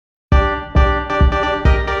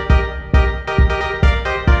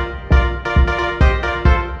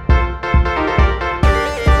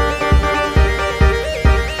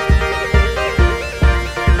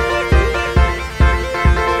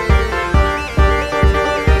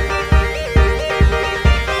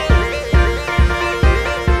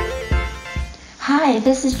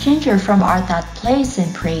this is Ginger from Art That Plays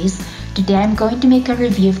and Prays. Today I'm going to make a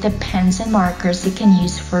review of the pens and markers you can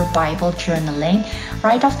use for Bible journaling.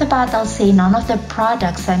 Right off the bat, I'll say none of the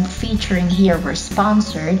products I'm featuring here were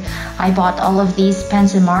sponsored. I bought all of these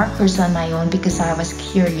pens and markers on my own because I was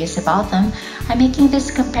curious about them. I'm making this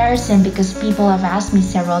comparison because people have asked me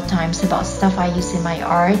several times about stuff I use in my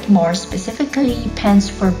art, more specifically pens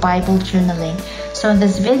for Bible journaling. So in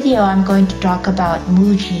this video, I'm going to talk about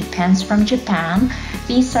Muji pens from Japan.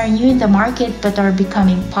 These are new in the market but are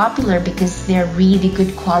becoming popular because they're really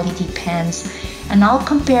good quality pens. And I'll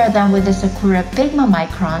compare them with the Sakura Pigma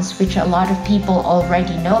microns, which a lot of people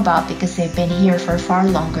already know about because they've been here for a far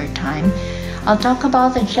longer time. I'll talk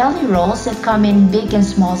about the jelly rolls that come in big and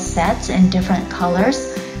small sets in different colors.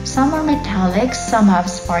 Some are metallic, some have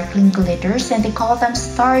sparkling glitters, and they call them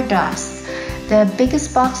stardust. The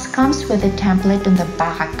biggest box comes with a template on the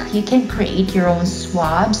back. You can create your own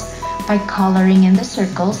swabs by coloring in the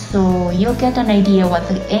circles, so you'll get an idea what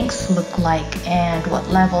the inks look like and what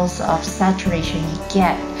levels of saturation you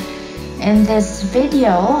get. In this video,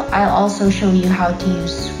 I'll also show you how to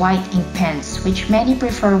use white ink pens, which many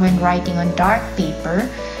prefer when writing on dark paper.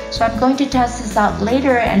 So I'm going to test this out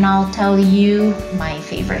later and I'll tell you my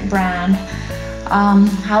favorite brand.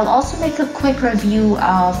 I'll also make a quick review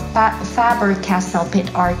of Faber Castell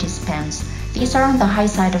Pit Artist pens. These are on the high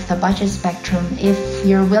side of the budget spectrum. If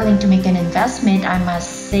you're willing to make an investment, I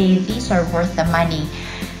must say these are worth the money.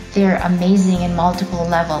 They're amazing in multiple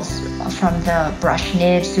levels, from the brush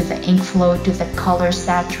nibs to the ink flow to the color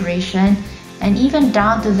saturation, and even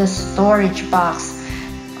down to the storage box.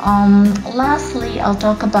 Lastly, I'll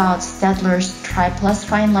talk about Staedtler's Tri-Plus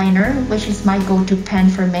Fine Liner, which is my go-to pen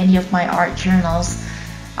for many of my art journals.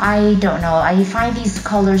 I don't know, I find these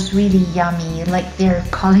colors really yummy, like they're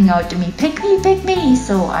calling out to me, pick me,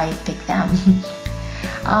 so I pick them.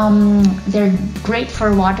 They're great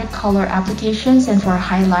for watercolor applications and for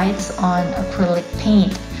highlights on acrylic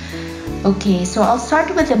paint. Okay, so I'll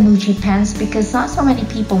start with the Muji pens because not so many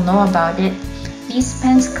people know about it. These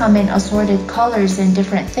pens come in assorted colors and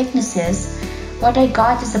different thicknesses. What I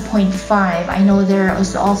got is a 0.5. I know there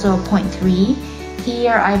is also a 0.3.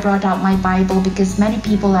 Here I brought out my Bible because many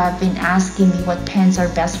people have been asking me what pens are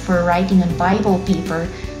best for writing on Bible paper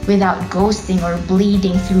without ghosting or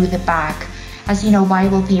bleeding through the back. As you know,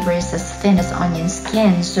 Bible paper is as thin as onion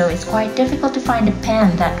skin, so it's quite difficult to find a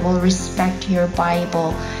pen that will respect your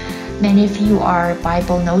Bible. Many of you are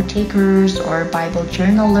Bible note takers or Bible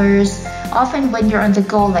journalers. Often when you're on the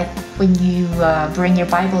go, like when you bring your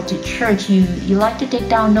Bible to church, you like to take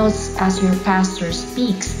down notes as your pastor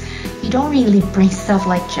speaks. You don't really bring stuff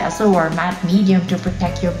like gesso or matte medium to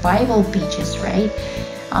protect your Bible pages, right?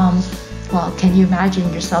 Well, can you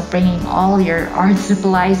imagine yourself bringing all your art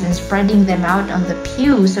supplies and spreading them out on the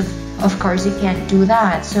pews? Of course, you can't do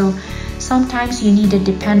that. So sometimes you need a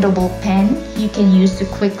dependable pen you can use to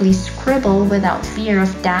quickly scribble without fear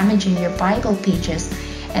of damaging your Bible pages.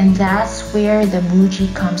 And that's where the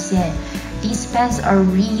Muji comes in. These pens are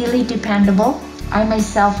really dependable. I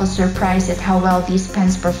myself was surprised at how well these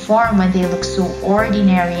pens perform when they look so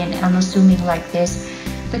ordinary and unassuming like this.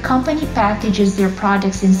 The company packages their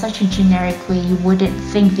products in such a generic way you wouldn't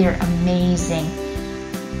think they're amazing.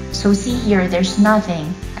 So see here, there's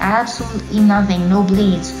nothing, absolutely nothing, no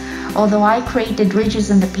bleeds. Although I created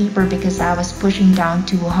ridges on the paper because I was pushing down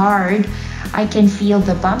too hard, I can feel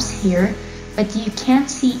the bumps here, but you can't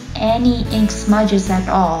see any ink smudges at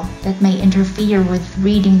all that may interfere with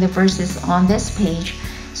reading the verses on this page.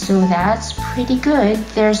 So that's pretty good.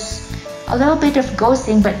 There's a little bit of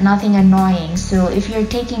ghosting but nothing annoying. So if you're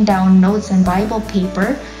taking down notes on Bible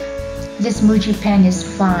paper, this Muji pen is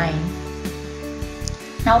fine.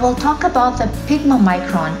 Now we'll talk about the Pigma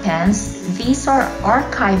Micron pens. These are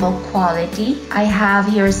archival quality. I have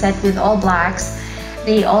here a set with all blacks.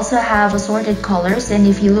 They also have assorted colors, and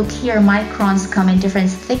if you look here, microns come in different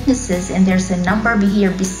thicknesses, and there's a number here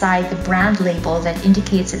beside the brand label that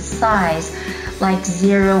indicates its size, like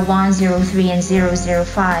 0, 1, 0, 3, and 0, 0,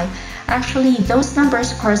 5. Actually, those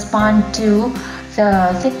numbers correspond to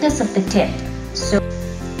the thickness of the tip.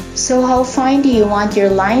 So how fine do you want your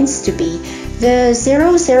lines to be? The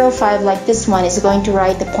 005, like this one, is going to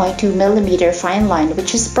write the 0.2 millimeter fine line,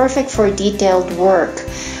 which is perfect for detailed work.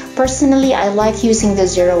 Personally, I like using the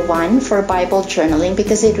 01 for Bible journaling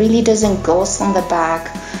because it really doesn't ghost on the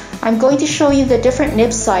back. I'm going to show you the different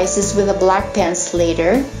nib sizes with the black pens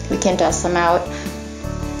later. We can test them out.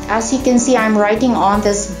 As you can see, I'm writing on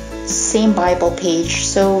this same Bible page,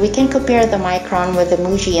 so we can compare the micron with the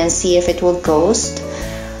Muji and see if it will ghost.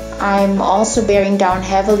 I'm also bearing down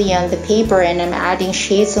heavily on the paper and I'm adding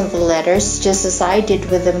shades on the letters just as I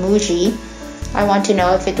did with the Muji. I want to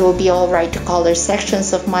know if it will be alright to color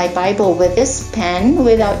sections of my Bible with this pen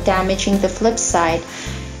without damaging the flip side.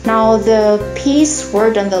 Now the peace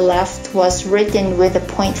word on the left was written with a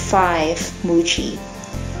 0.5 Muji.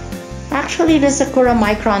 Actually, the Sakura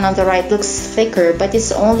micron on the right looks thicker, but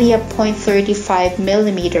it's only a 0.35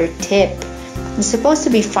 millimeter tip. It's supposed to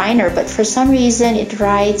be finer, but for some reason it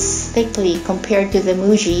writes thickly compared to the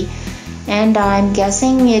Muji. And I'm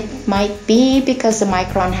guessing it might be because the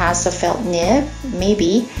micron has a felt nib,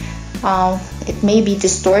 maybe. It may be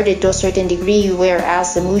distorted to a certain degree,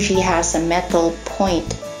 whereas the Muji has a metal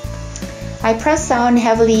point. I press down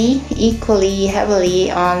equally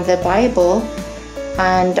heavily on the Bible,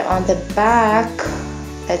 and on the back,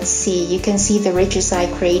 let's see, you can see the ridges I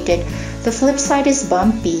created. The flip side is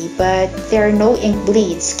bumpy, but there are no ink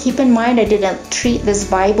bleeds. Keep in mind I didn't treat this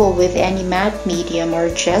Bible with any matte medium or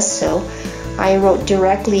gesso. I wrote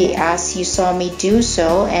directly as you saw me do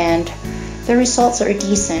so, and the results are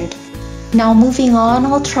decent. Now moving on,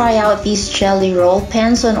 I'll try out these jelly roll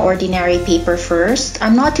pens on ordinary paper first.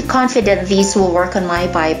 I'm not too confident these will work on my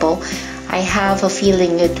Bible. I have a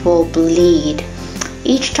feeling it will bleed.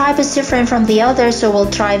 Each type is different from the other, so we'll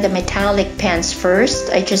try the metallic pens first.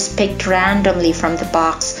 I just picked randomly from the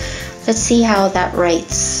box. Let's see how that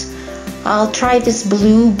writes. I'll try this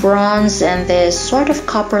blue, bronze, and this sort of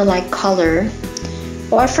copper-like color.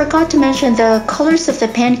 Oh, I forgot to mention the colors of the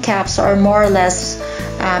pen caps are more or less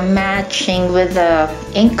matching with the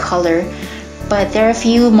ink color, but there are a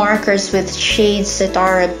few markers with shades that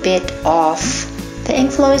are a bit off. The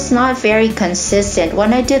ink flow is not very consistent.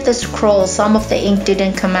 When I did the scroll, some of the ink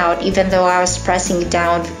didn't come out even though I was pressing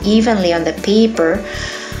down evenly on the paper.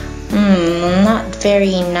 Not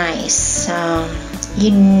very nice.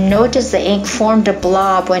 You notice the ink formed a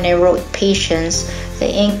blob when I wrote patience. The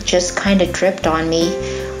ink just kind of dripped on me.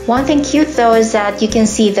 One thing cute though is that you can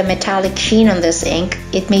see the metallic sheen on this ink.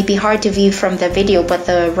 It may be hard to view from the video, but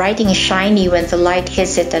the writing is shiny when the light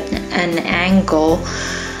hits it at an angle.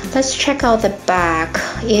 Let's check out the back.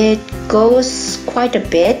 It goes quite a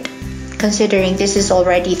bit, considering this is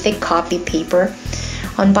already thick copy paper.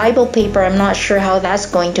 On Bible paper, I'm not sure how that's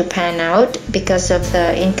going to pan out because of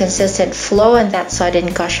the inconsistent flow and that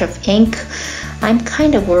sudden gush of ink. I'm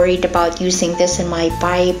kind of worried about using this in my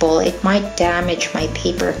Bible. It might damage my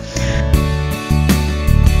paper.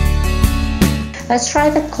 Let's try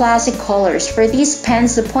the classic colors. For these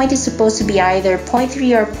pens, the point is supposed to be either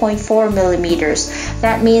 0.3 or 0.4 millimeters.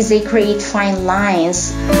 That means they create fine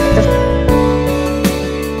lines.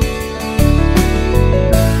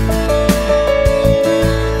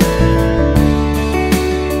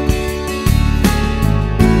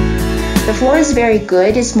 The floor is very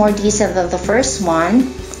good. It's more decent than the first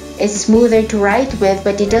one. It's smoother to write with,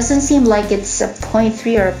 but it doesn't seem like it's a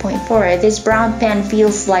 0.3 or a 0.4. This brown pen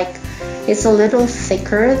feels like it's a little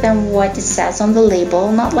thicker than what it says on the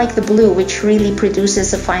label, not like the blue, which really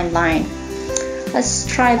produces a fine line. Let's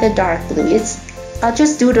try the dark blue. I'll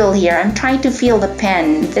just doodle here. I'm trying to feel the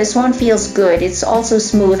pen. This one feels good. It's also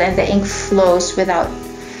smooth and the ink flows without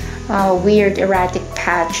weird erratic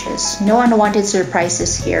patches. No unwanted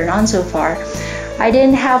surprises here, none so far. I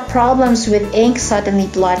didn't have problems with ink suddenly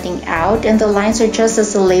blotting out, and the lines are just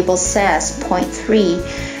as the label says,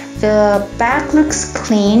 0.3. The back looks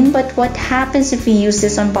clean, but what happens if we use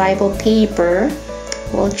this on Bible paper?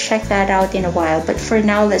 We'll check that out in a while, but for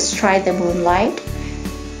now let's try the moonlight.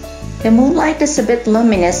 The moonlight is a bit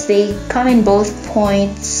luminous. They come in both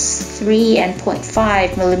 0.3 and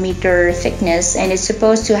 0.5 millimeter thickness, and it's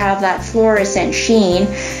supposed to have that fluorescent sheen.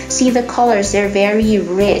 See the colors, they're very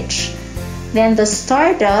rich. Then the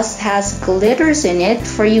Stardust has glitters in it.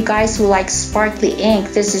 For you guys who like sparkly ink,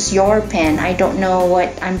 this is your pen. I don't know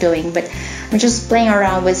what I'm doing, but I'm just playing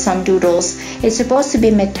around with some doodles. It's supposed to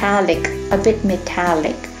be metallic, a bit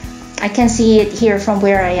metallic. I can see it here from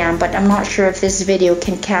where I am, but I'm not sure if this video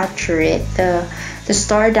can capture it. The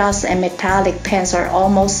Stardust and metallic pens are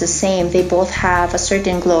almost the same. They both have a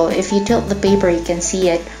certain glow. If you tilt the paper, you can see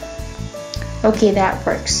it. Okay, that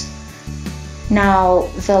works. Now,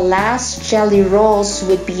 the last jelly rolls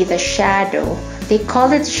would be the shadow. They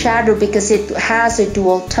call it shadow because it has a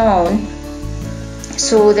dual tone.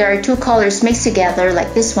 So there are two colors mixed together,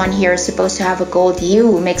 like this one here is supposed to have a gold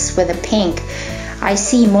hue mixed with a pink. I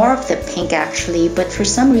see more of the pink actually, but for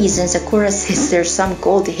some reason Sakura says there's some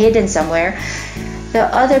gold hidden somewhere. The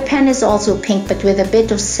other pen is also pink, but with a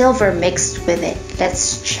bit of silver mixed with it.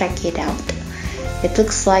 Let's check it out. It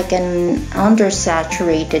looks like an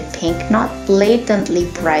undersaturated pink, not blatantly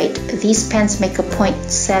bright. These pens make a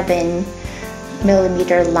 0.7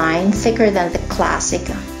 millimeter line, thicker than the classic.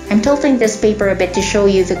 I'm tilting this paper a bit to show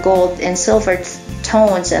you the gold and silver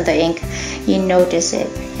tones in the ink, you notice it.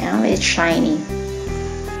 It's shiny.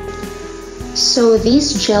 So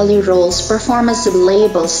these jelly rolls perform as the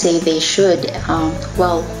labels say they should.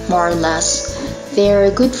 Well, more or less.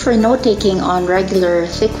 They're good for note-taking on regular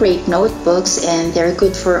thick-rate notebooks, and they're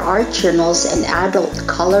good for art journals and adult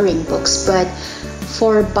coloring books. But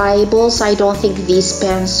for Bibles, I don't think these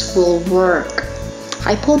pens will work.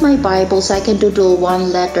 I pulled my Bibles. I can doodle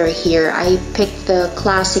one letter here. I picked the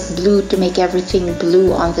classic blue to make everything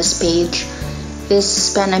blue on this page.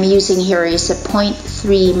 This pen I'm using here is a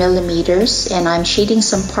 0.3 millimeters, and I'm shading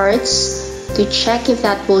some parts to check if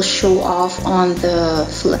that will show off on the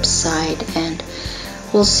flip side, and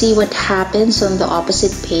we'll see what happens on the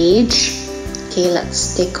opposite page. Okay,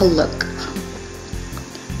 let's take a look.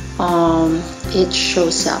 It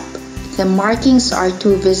shows up. The markings are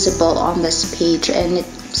too visible on this page, and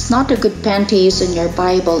it's not a good pen to use in your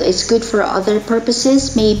Bible. It's good for other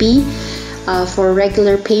purposes, maybe for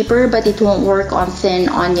regular paper, but it won't work on thin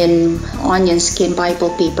onion skin Bible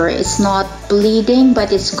paper. It's not bleeding,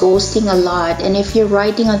 but it's ghosting a lot, and if you're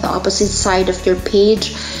writing on the opposite side of your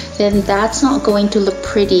page, then that's not going to look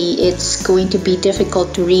pretty. It's going to be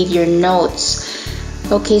difficult to read your notes.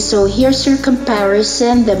 Okay, so here's your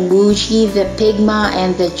comparison, the Muji, the Pigma,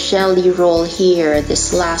 and the Jelly Roll here,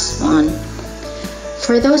 this last one.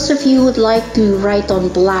 For those of you who would like to write on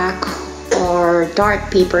black or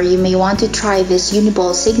dark paper, you may want to try this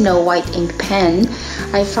Uni-Ball Signo white ink pen.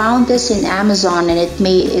 I found this in Amazon, and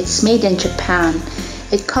it's made in Japan.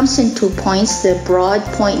 It comes in 2 points. The broad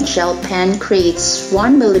point gel pen creates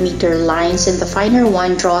 1 millimeter lines, and the finer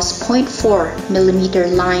one draws 0.4 millimeter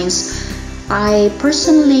lines. I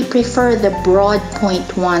personally prefer the broad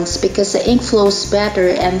point ones because the ink flows better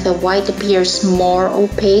and the white appears more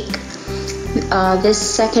opaque. This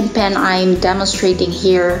second pen I'm demonstrating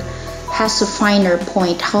here has a finer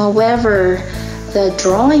point. However, the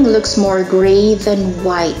drawing looks more gray than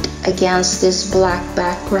white against this black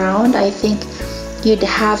background. I think you'd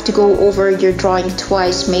have to go over your drawing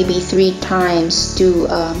twice, maybe 3 times to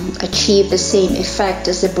achieve the same effect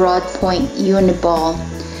as the broad point Uni-Ball.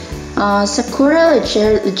 Sakura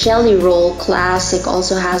Jelly Roll Classic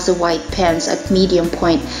also has the white pens at medium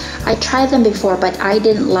point. I tried them before, but I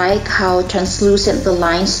didn't like how translucent the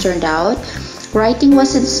lines turned out. Writing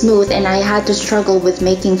wasn't smooth, and I had to struggle with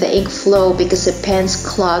making the ink flow because the pens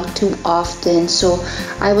clogged too often. So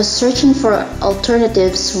I was searching for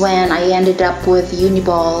alternatives when I ended up with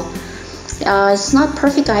Uni-Ball. It's not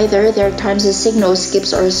perfect either. There are times the signal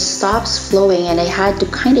skips or stops flowing, and I had to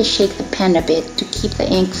kind of shake the pen a bit to keep the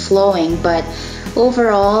ink flowing. But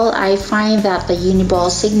overall, I find that the Uni-Ball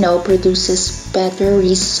Signo produces better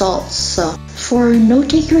results. For note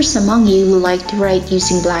takers among you who like to write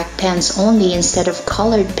using black pens only instead of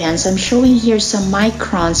colored pens, I'm showing here some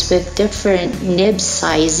microns with different nib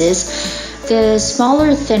sizes. The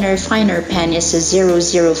smaller, thinner, finer pen is a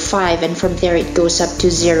 005, and from there it goes up to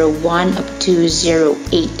 01 up to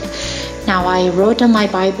 08. Now I wrote on my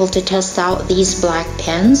Bible to test out these black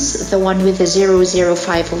pens. The one with the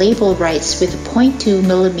 005 label writes with a 0.2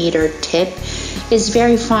 millimeter tip is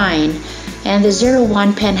very fine, and the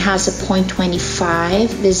 01 pen has a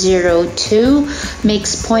 0.25. The 02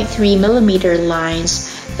 makes 0.3 millimeter lines.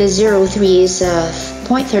 The 03 is a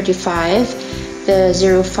 0.35. The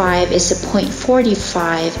 05 is a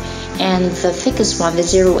 0.45, and the thickest one, the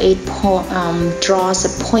 08, draws a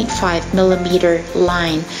 0.5 millimeter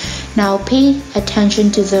line. Now pay attention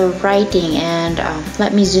to the writing, and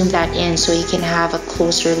let me zoom that in so you can have a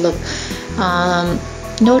closer look.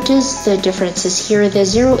 Notice the differences here. The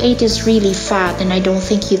 08 is really fat, and I don't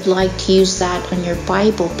think you'd like to use that on your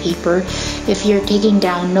Bible paper. If you're taking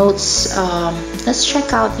down notes, let's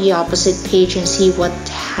check out the opposite page and see what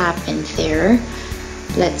happened there.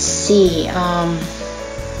 Let's see.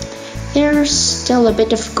 There's still a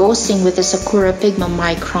bit of ghosting with the Sakura Pigma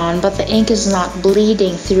micron, but the ink is not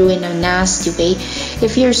bleeding through in a nasty way.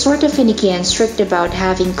 If you're sort of finicky and strict about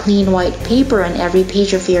having clean white paper on every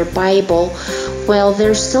page of your Bible, well,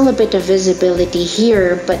 there's still a bit of visibility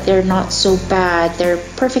here, but they're not so bad. They're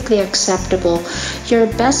perfectly acceptable. Your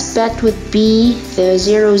best bet would be the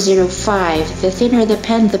 005. The thinner the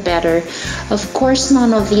pen, the better. Of course,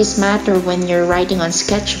 none of these matter when you're writing on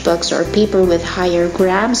sketchbooks or paper with higher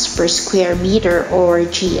grams per square meter, or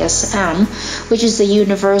GSM, which is the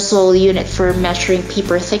universal unit for measuring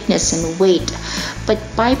paper thickness and weight. But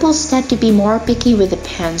Bibles tend to be more picky with the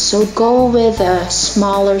pen, so go with a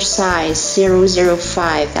smaller size,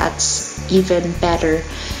 005. That's even better.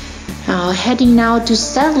 Heading now to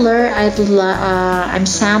Staedtler, I'm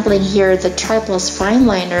sampling here the Tri-Plus Fine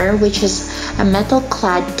Liner, which is a metal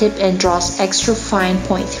clad tip and draws extra fine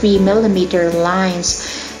 0.3mm lines.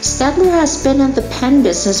 Staedtler has been in the pen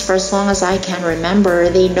business for as long as I can remember.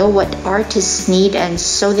 They know what artists need, and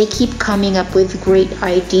so they keep coming up with great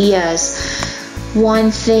ideas.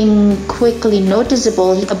 One thing quickly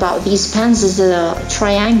noticeable about these pens is the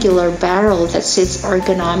triangular barrel that sits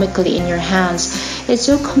ergonomically in your hands. It's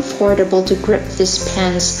so comfortable to grip these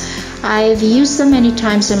pens. I've used them many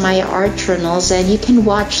times in my art journals, and you can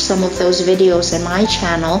watch some of those videos on my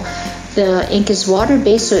channel. The ink is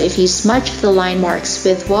water-based, so if you smudge the line marks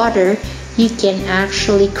with water, you can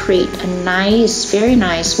actually create a nice, very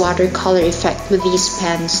nice watercolor effect with these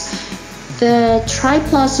pens. The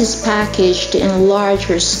Tri-Plus is packaged in large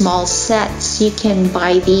or small sets. You can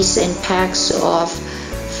buy these in packs of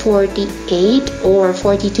 48 or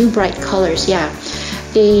 42 bright colors. Yeah,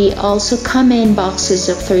 they also come in boxes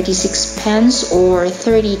of 36 pens or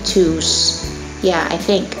 32s. Yeah, I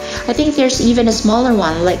think there's even a smaller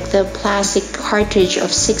one, like the plastic cartridge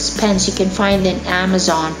of 6 pens you can find in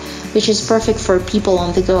Amazon, which is perfect for people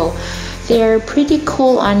on the go. They're pretty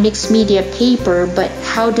cool on mixed media paper, but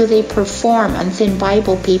how do they perform on thin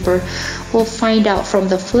Bible paper? We'll find out from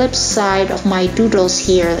the flip side of my doodles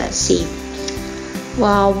here. Let's see.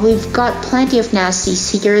 Well, we've got plenty of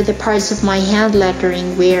nasties here. The parts of my hand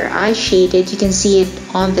lettering where I shaded, you can see it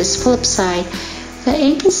on this flip side. The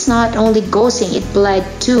ink is not only ghosting, it bled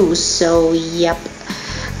too, so yep.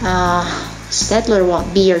 Staedtler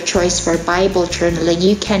won't be your choice for Bible journaling.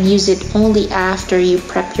 You can use it only after you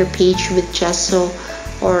prep your page with gesso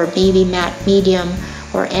or maybe matte medium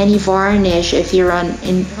or any varnish if you're an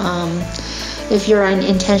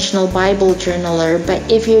intentional Bible journaler.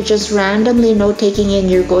 But if you're just randomly note-taking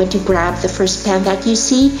and you're going to grab the first pen that you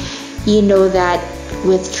see, you know that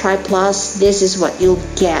with Tri-Plus, this is what you'll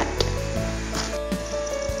get.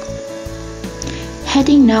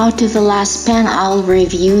 Heading now to the last pen I'll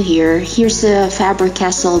review here. Here's the Faber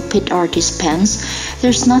Castell Pit Artist pens.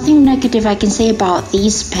 There's nothing negative I can say about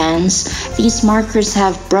these pens. These markers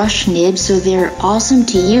have brush nibs, so they're awesome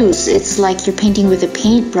to use. It's like you're painting with a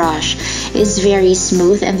paintbrush. It's very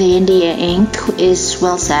smooth, and the India ink is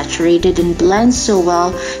well saturated and blends so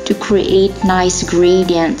well to create nice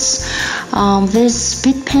gradients. These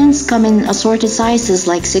Pit pens come in assorted sizes,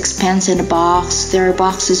 like 6 pens in a box. There are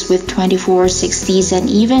boxes with 24, 60s, and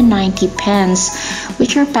even 90 pens,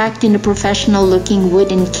 which are packed in a professional looking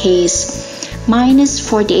wooden case. Mine is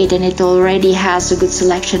 48 and it already has a good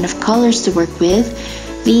selection of colors to work with.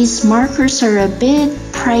 These markers are a bit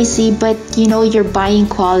pricey, but you know you're buying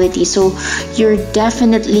quality, so you're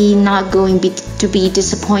definitely not going to be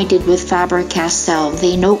disappointed with Faber Castell.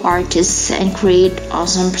 They know artists and create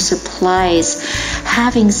awesome supplies.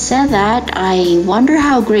 Having said that, I wonder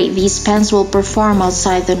how great these pens will perform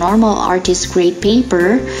outside the normal artist grade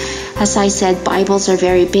paper. As I said, Bibles are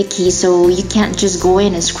very picky, so you can't just go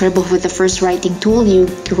in and scribble with the first writing tool you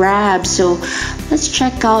grab. So let's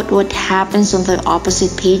check out what happens on the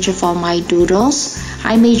opposite page of all my doodles.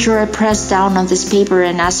 I made sure I pressed down on this paper,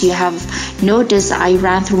 and as you have noticed, I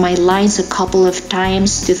ran through my lines a couple of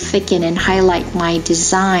times to thicken and highlight my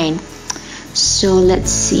design. So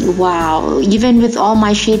let's see. Wow, even with all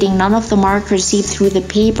my shading, none of the markers seep through the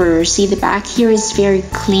paper. See, the back here is very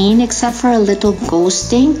clean except for a little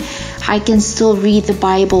ghosting. I can still read the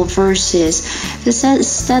Bible verses. The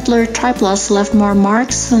Staedtler Tri-Plus left more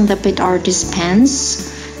marks than the Pit Artist pens.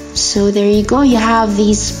 So there you go. You have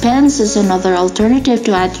these pens as another alternative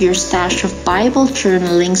to add to your stash of Bible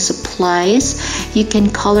journaling supplies. You can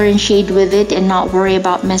color and shade with it and not worry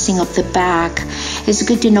about messing up the back. It's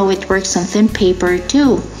good to know it works on thin paper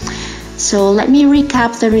too. So let me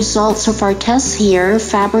recap the results of our tests here.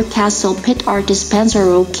 Faber Castell Pit Artist pens are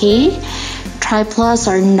okay. Tri-Plus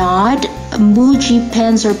are not. Muji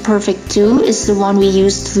pens are perfect too. It's the one we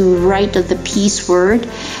use to write the peace word.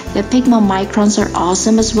 The Pigma microns are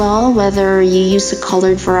awesome as well, whether you use a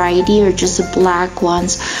colored variety or just the black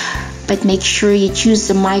ones. But make sure you choose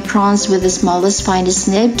the microns with the smallest, finest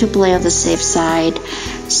nib to play on the safe side.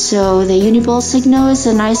 So the Uni-Ball Signo is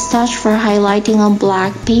a nice touch for highlighting on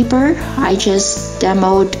black paper. I just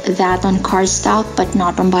demoed that on cardstock, but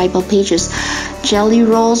not on Bible pages. Jelly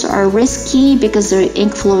rolls are risky because their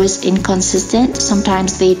ink flow is inconsistent.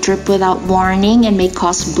 Sometimes they drip without warning and may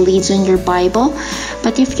cause bleeds on your Bible.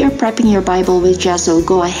 But if you're prepping your Bible with gesso,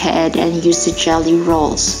 go ahead and use the jelly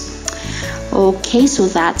rolls. Okay, so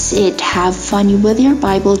that's it. Have fun with your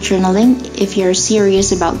Bible journaling. If you're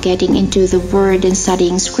serious about getting into the Word and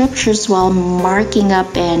studying scriptures while marking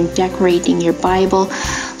up and decorating your Bible,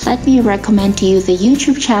 let me recommend to you the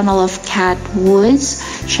YouTube channel of Kat Woods.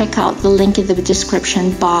 Check out the link in the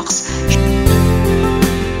description box.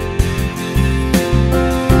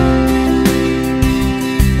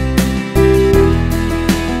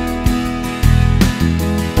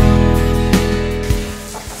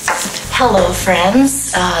 Hello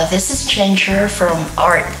friends, this is Ginger from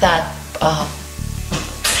Art That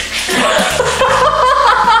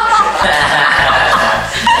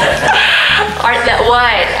Art That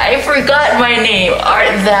what? I forgot my name.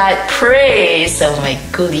 Art That Praise. Oh my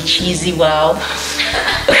goody cheesy wow.